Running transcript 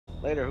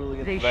Later,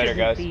 hooligans. They Later, shouldn't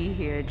guys. be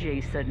here,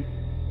 Jason.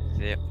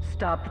 Yep.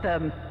 Stop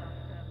them.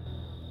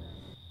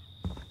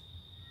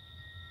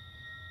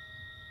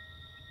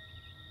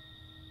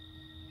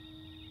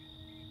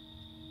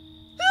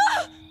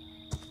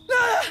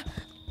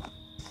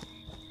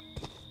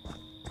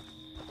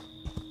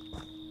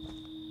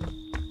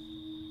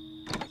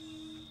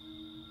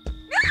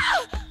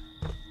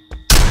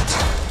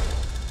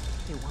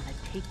 They want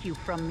to take you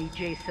from me,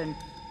 Jason.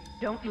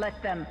 Don't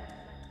let them.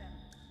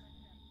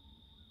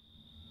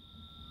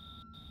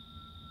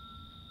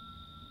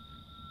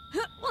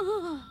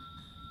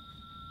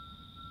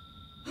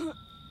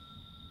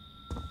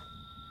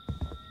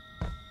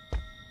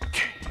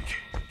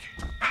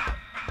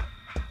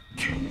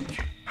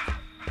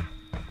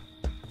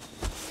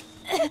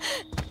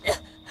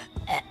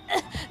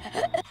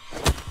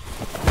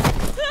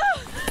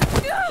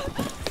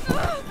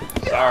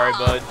 Sorry,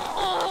 bud.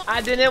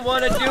 I didn't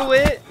want to do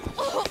it.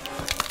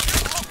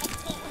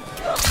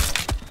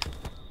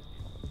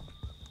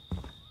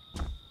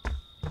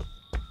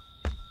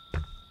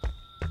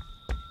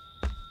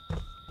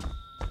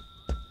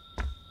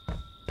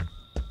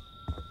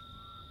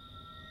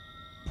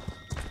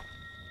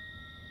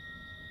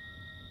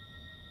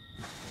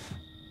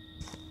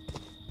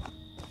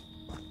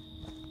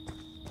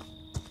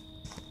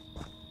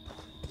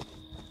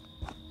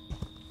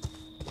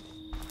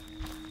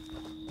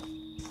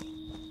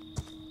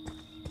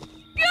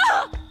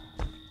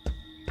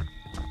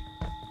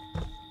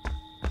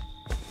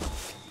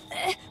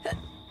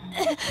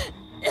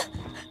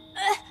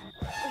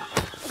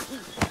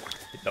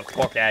 Get the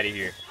fuck out of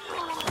here.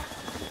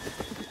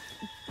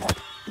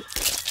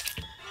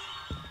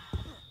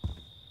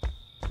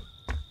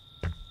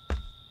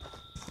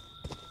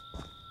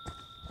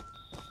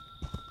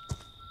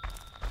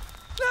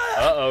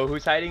 Uh-oh,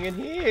 who's hiding in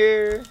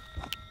here?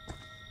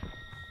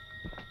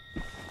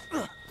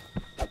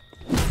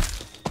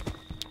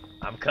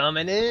 I'm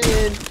coming in.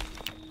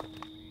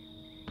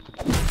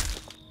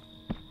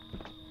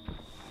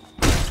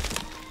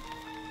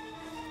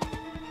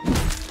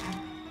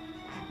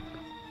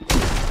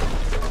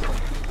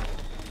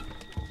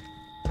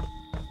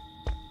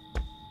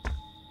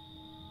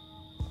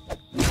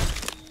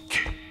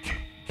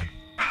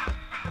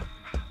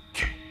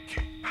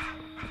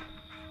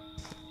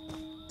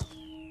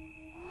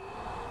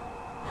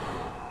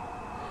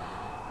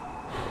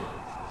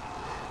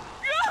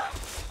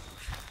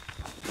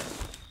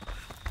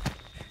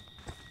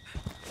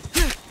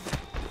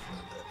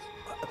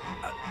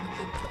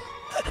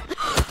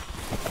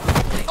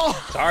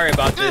 Sorry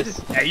about this.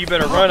 Hey, you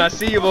better run. I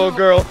see you, little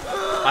girl.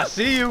 I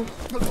see you.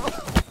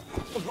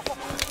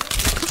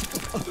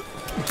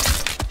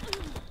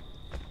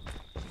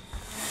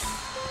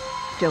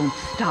 Don't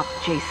stop,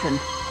 Jason.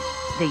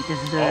 They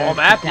deserve I'm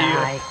to after you.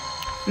 die.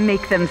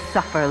 Make them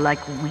suffer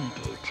like we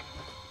did.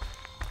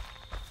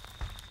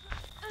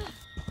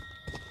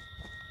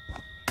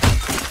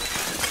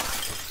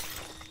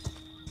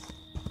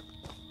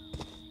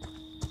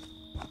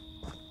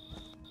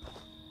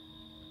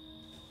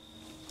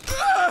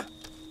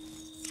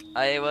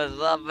 Hey, what's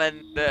up,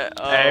 and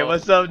Hey,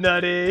 what's up,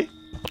 Nutty?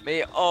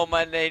 me? Oh,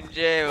 my name's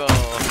Javo.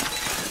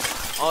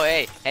 Oh,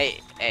 hey,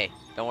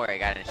 don't worry, I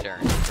got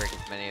insurance. Break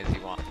as many as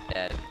you want.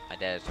 My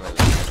dad is really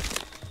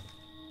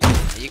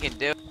good. You can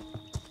do.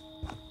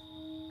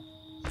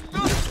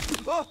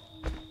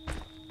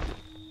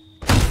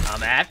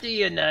 I'm after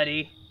you,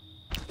 Nutty.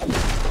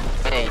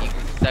 Hey, you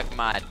can suck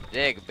my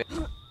dick.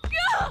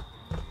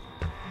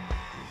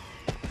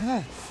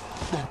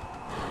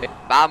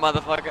 Bye,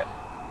 motherfucker.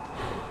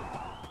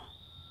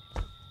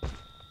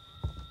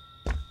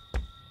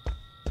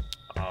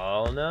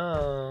 Oh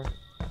no.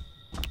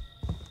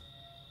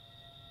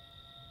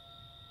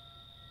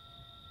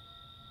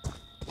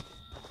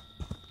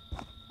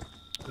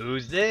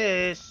 Who's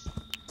this?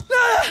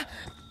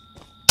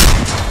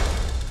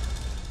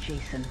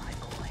 Jason, my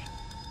boy,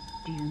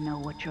 do you know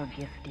what your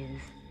gift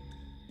is?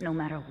 No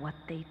matter what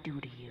they do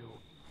to you,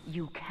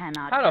 you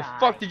cannot How the die.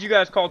 fuck did you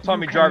guys call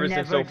Tommy You can Jarvis in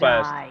never so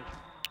fast? die.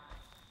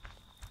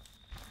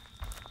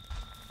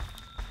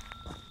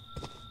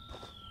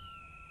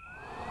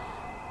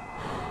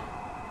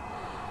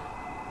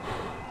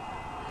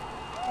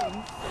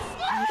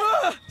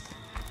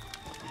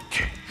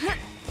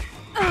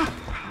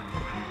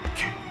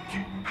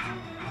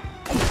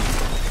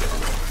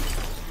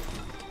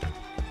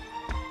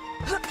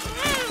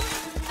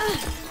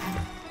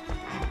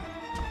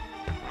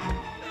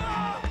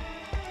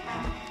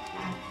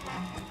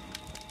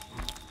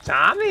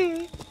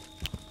 Tommy.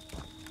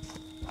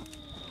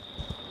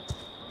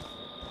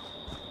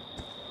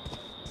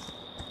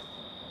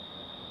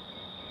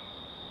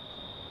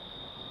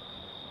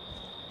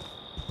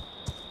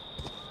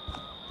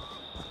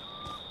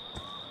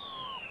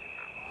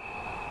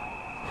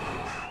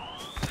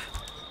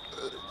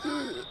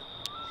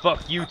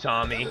 Fuck you,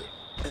 Tommy.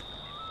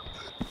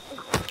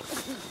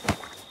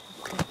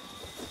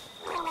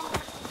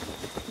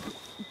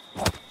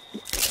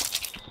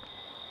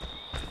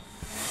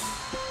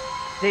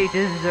 They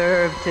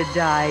deserve to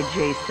die,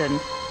 Jason.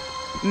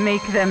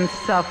 Make them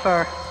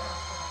suffer.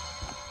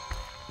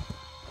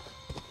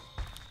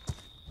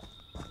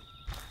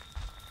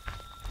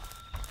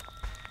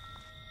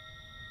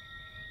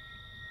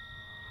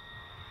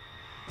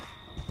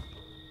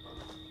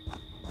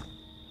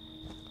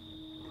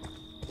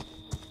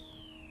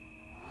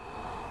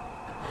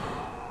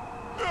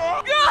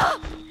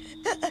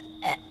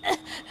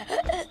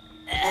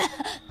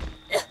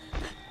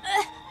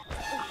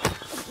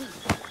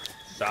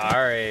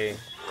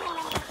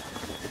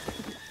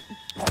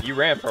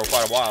 for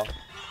quite a while.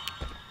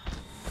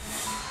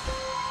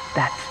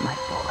 That's my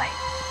boy.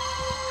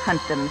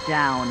 Hunt them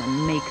down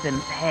and make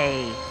them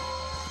pay.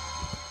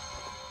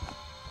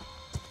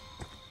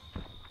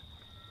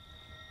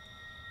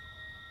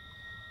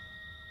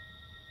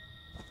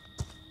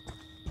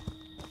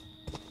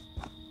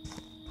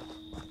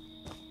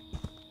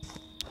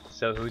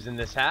 So who's in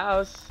this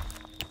house?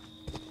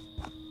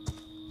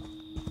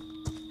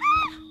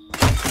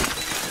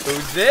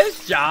 Who's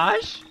this,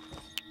 Josh?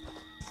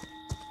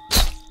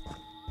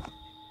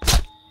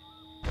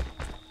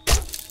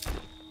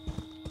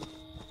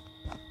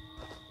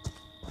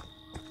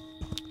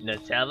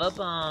 Nutella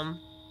bomb.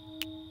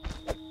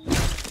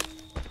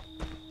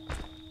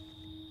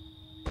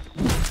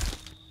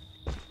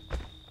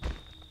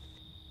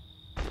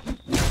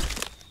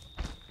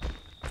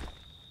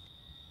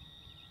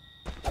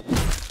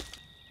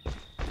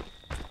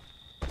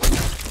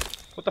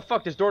 What the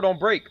fuck? This door don't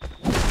break.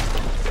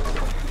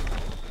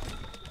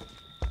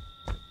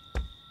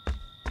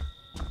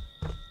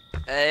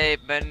 Hey,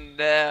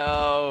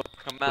 Bendel,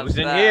 come outside. Who's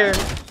in here?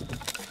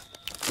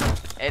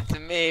 It's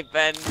me,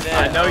 Bendel.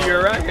 I know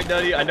you're around here,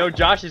 Nutty. I know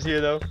Josh is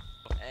here, though.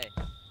 Hey,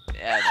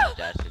 yeah, I know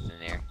Josh is in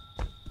here.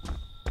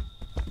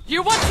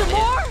 You want some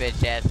more?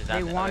 Bitch ass is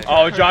on They the want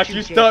other Oh, Josh,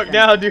 you stuck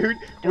now, dude.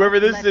 Whoever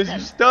this let is, them.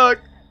 you stuck.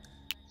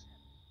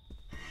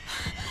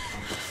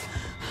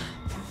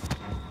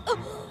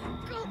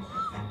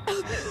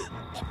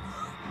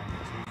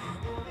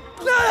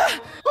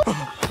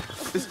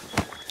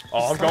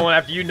 Oh, I'm going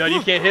after you, Nutty.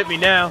 You can't hit me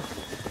now.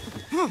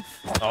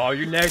 Oh,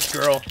 you're next,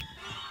 girl.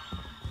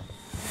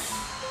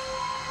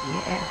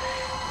 Yes.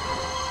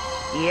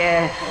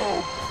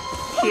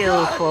 Yes.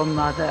 Kill for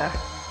mother.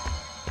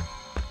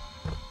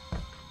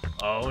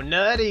 Oh,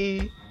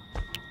 Nutty.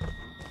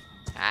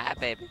 Hi,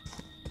 baby.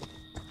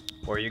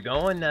 Where you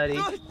going, Nutty?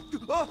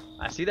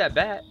 I see that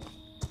bat.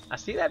 I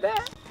see that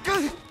bat.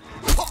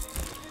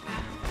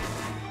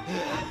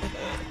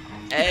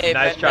 Hey,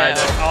 Nice try,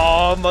 Bendel. Nutty.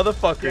 Oh,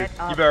 motherfucker. Get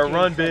You up, better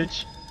run, Jason.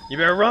 bitch. You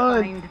better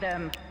run. Find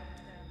them.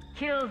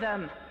 Kill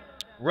them.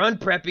 Run,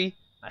 Preppy.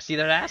 I see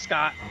that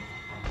ascot.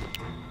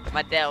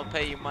 My dad will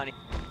pay you money.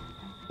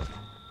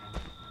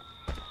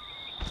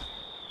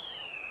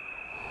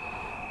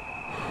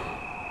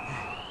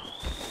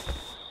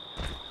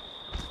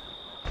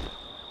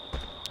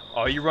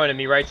 Oh, you running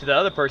me right to the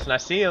other person. I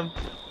see him.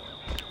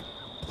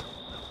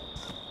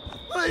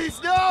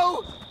 Please,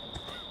 no!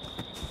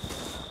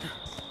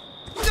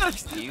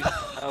 You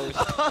host.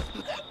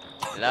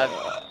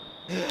 Love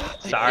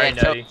Sorry, Yeah,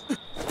 so- Nutty.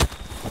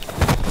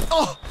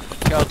 Oh,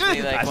 you. Choke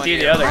me like I one see of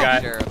the your other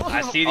guy. syrup.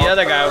 I see the I'll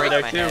other guy over break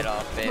there, my too. head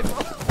off, babe.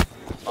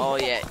 Oh,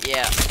 yeah,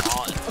 yeah.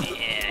 Oh,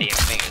 yeah, your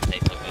fingers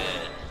taste so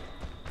good.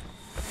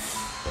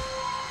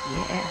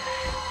 Yes.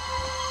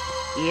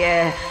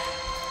 Yes.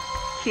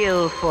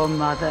 Kill for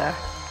mother.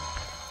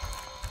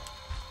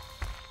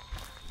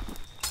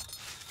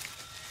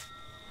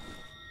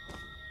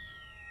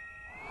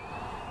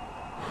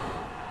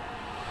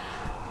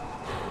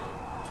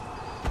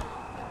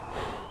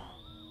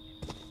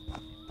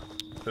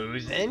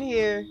 Who's in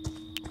here?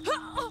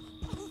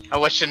 I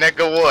wish a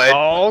nigga would.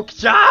 Oh,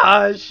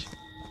 Josh.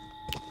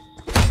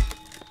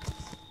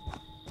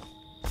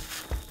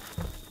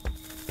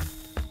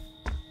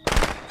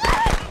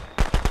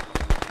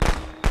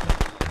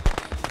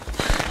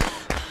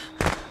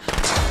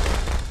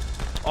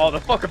 Oh, the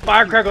fucking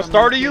firecracker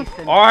started you?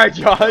 Alright,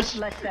 Josh.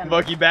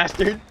 Lucky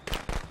bastard.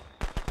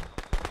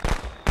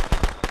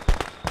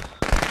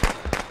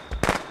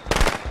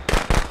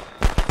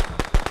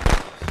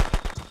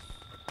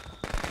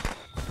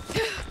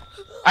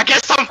 I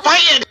guess I'm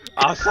fighting!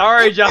 I'm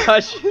sorry,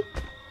 Josh. No!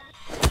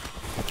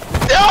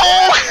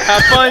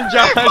 Have fun,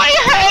 Josh. My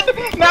head!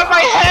 Not my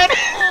head!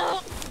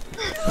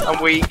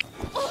 I'm weak.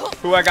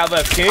 Who I got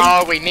left, King?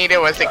 All we needed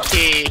was a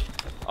key.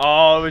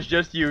 Oh, it was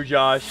just you,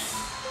 Josh.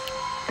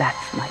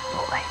 That's my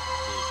boy.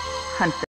 Hunt them.